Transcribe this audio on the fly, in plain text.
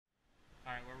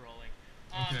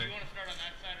Okay. Do you want to start on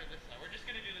that side or this side? We're just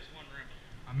going to do this one rim.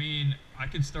 I mean, I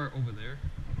could start over there.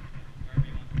 Wherever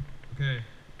you want. Okay.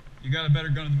 You got a better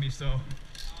gun than me, so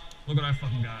look what I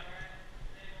fucking got.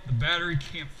 The battery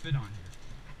can't fit on here.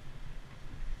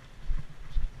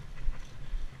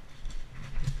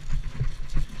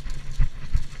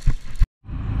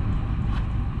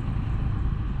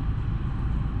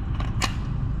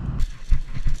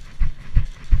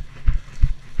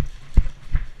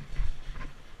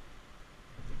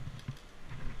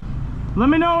 Let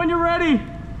me know when you're ready.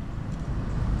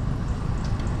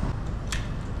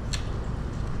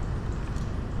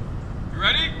 You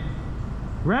ready?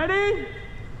 Ready?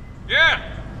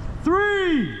 Yeah!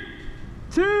 3,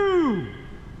 2,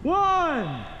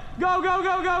 1. Go, go,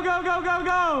 go, go, go, go, go,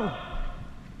 go.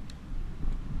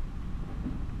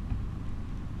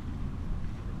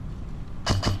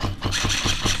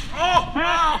 Oh!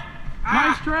 Ow!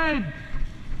 Nice trade.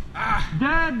 Ah!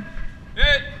 Dead.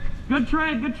 Hit! Good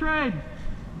trade, good trade.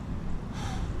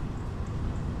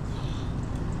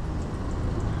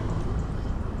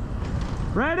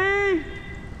 Ready?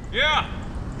 Yeah!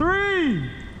 3,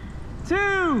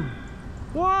 2,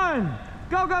 1.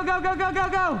 Go, go, go, go, go, go,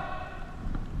 go.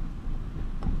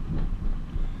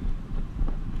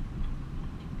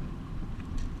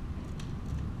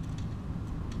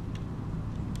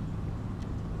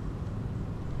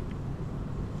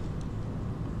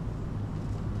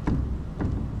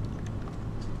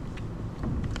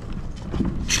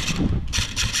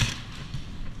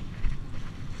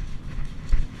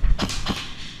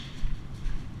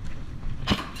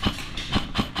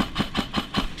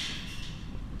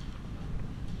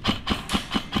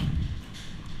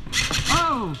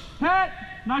 Hit!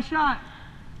 Nice shot.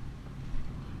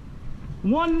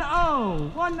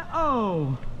 1-0.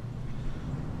 1-0.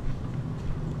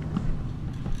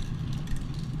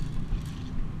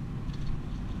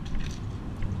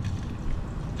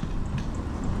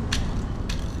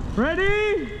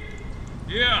 Ready?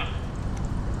 Yeah!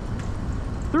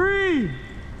 3,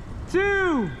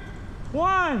 2,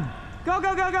 1. Go,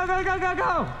 go, go, go, go, go, go,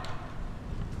 go.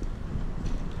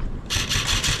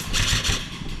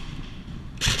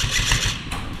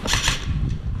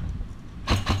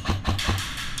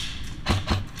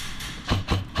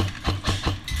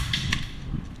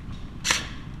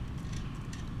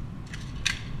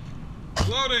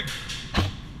 Loading!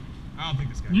 I don't think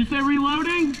this guy. Did you say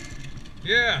reloading?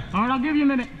 Yeah! All right, I'll give you a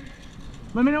minute.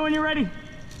 Let me know when you're ready.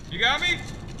 You got me?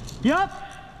 Yep.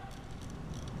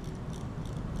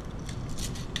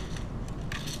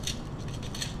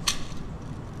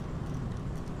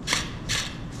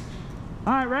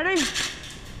 All right, ready?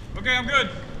 Okay, I'm good.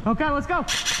 Okay, let's go.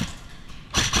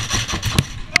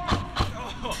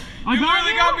 Oh, I you got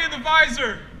literally you? got me in the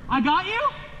visor. I got you?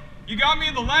 You got me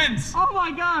in the lens. Oh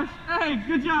my gosh. Hey,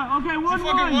 good job. Okay, It's a 1-1.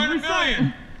 fucking 1 in a Reset.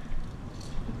 million.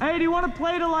 Hey, do you want to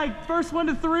play to like first 1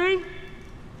 to 3?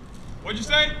 What'd you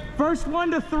say? First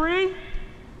 1 to 3?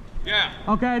 Yeah.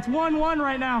 Okay, it's 1-1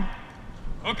 right now.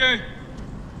 Okay.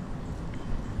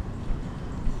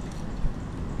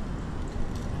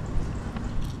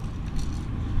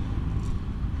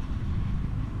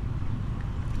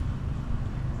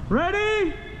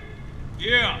 Ready?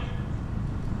 Yeah.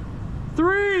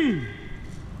 3,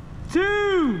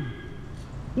 2,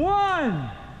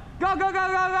 1. Go, go, go, go,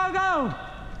 go, go.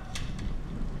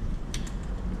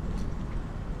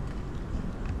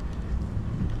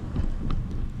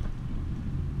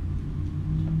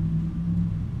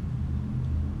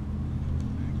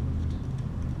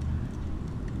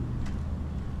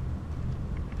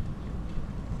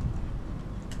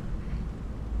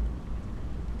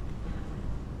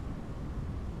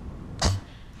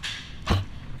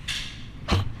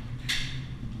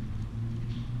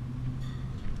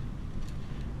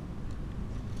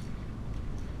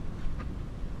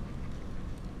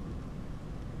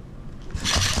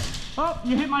 Oh,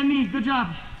 you hit my knee. Good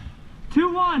job.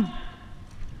 2-1.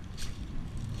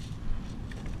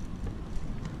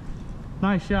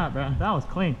 Nice shot, bro. That was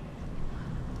clean.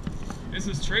 This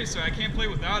is Tracer. I can't play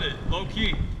without it. Low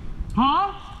key.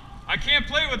 Huh? I can't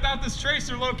play without this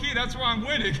Tracer low key. That's why I'm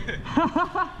winning.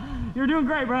 You're doing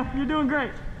great, bro. You're doing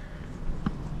great.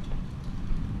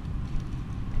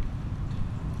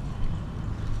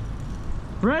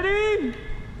 Ready?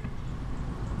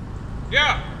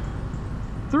 Yeah.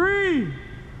 3,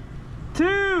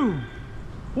 2,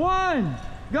 1.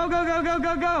 Go, go, go, go,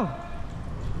 go, go.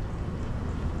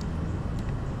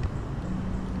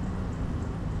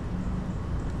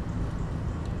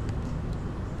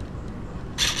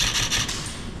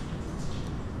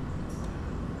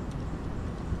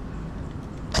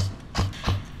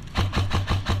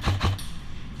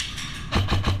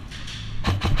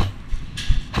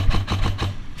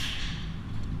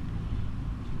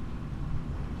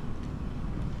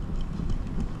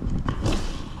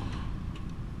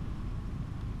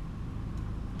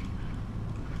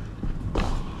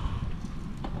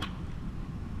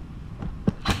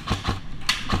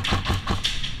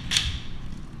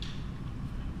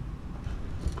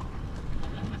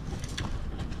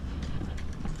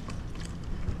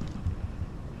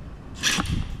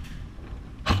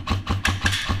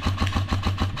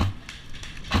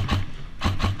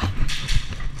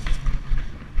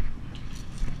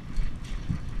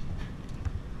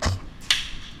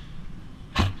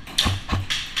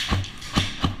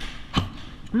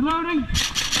 Reloading.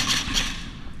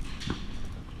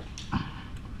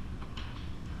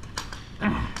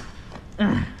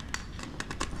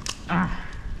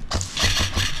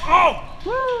 Oh!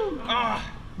 Woo!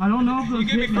 Ah! I don't know if those You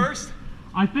get me hit first?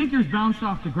 I think yours bounced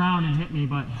off the ground and hit me,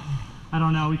 but I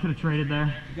don't know. We could have traded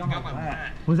there. You got my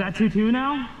back. Was that 2-2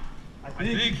 now? I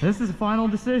think. This is a final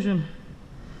decision.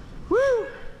 Woo!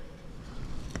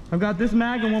 I've got this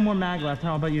mag and one more mag left.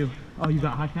 How about you? Oh, you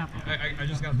got high cap? I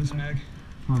just got this mag.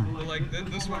 All right. But like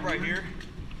this one right here,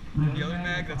 the other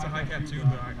mag, that's a high cap too,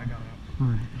 but I got it. All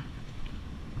right.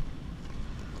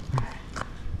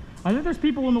 I think there's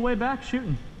people on the way back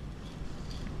shooting.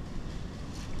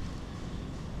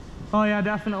 Oh yeah,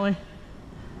 definitely.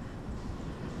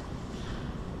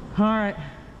 All right.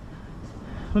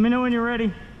 Let me know when you're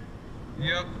ready.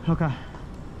 Yep. Okay.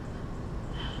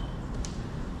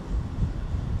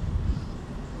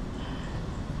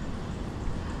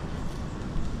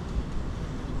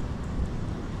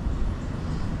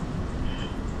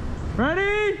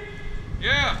 Ready?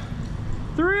 Yeah.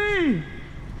 3,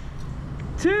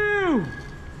 2,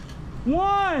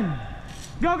 1.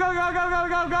 Go, go, go, go, go,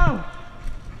 go, go.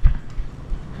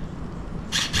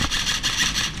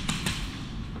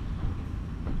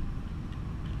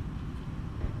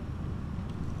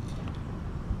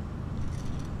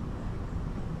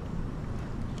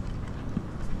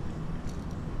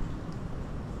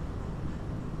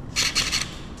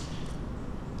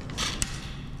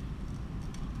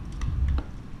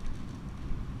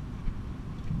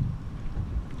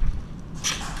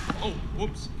 Oh,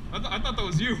 whoops. I thought that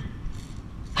was you.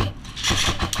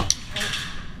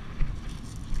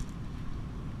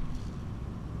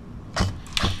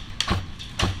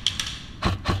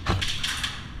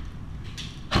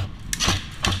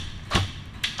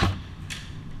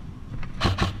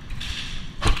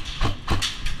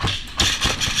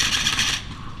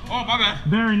 Oh, my bad.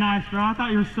 Very nice, bro. I thought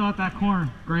you were still at that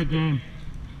corner. Great game.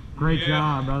 Great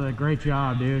job, brother. Great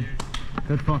job, dude.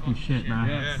 Good fucking shit, man.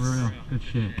 Yes. For real. Good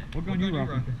shit. What gun you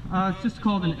rocking? It's just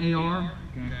called an AR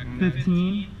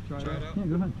 15. Try it out. Yeah,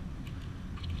 go ahead.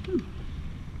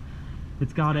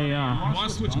 It's got a You want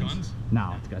to switch guns?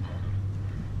 no, it's good.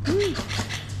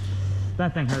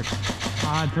 That thing hurts.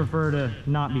 I'd prefer to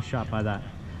not be shot by that.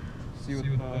 See what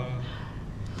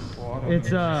It's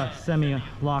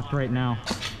semi-locked right now.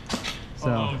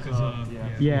 So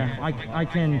yeah, I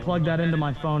can plug that into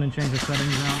my phone and change the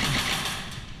settings out.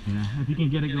 Yeah, if you can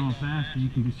get it going fast, you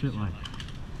can do shit like.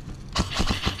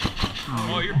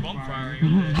 Oh, you're bump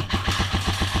firing.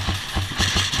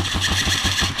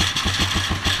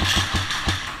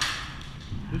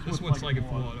 This one's like a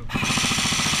full auto.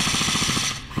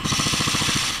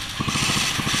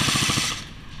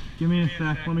 Give me a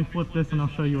sec. Let me flip this and I'll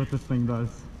show you what this thing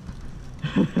does.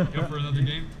 You up for another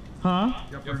game? Huh?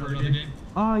 You up for another game?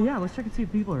 Yeah, let's check and see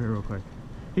if people are here real quick.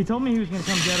 He told me he was gonna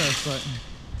come get us, but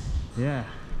yeah.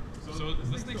 So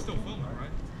is this thing still filming, right?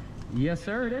 Yes,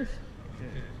 sir, it is.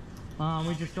 Okay.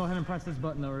 We just go ahead and press this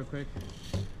button though real quick.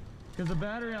 Because the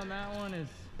battery on that one is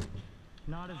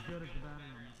not as good as the battery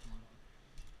on this one.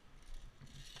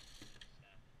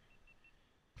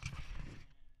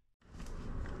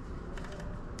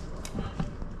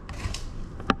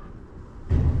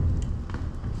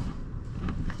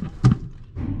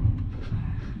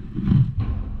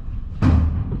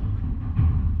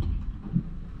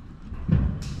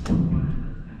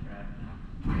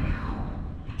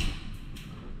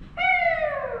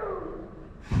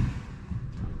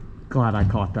 Glad I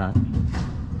caught that.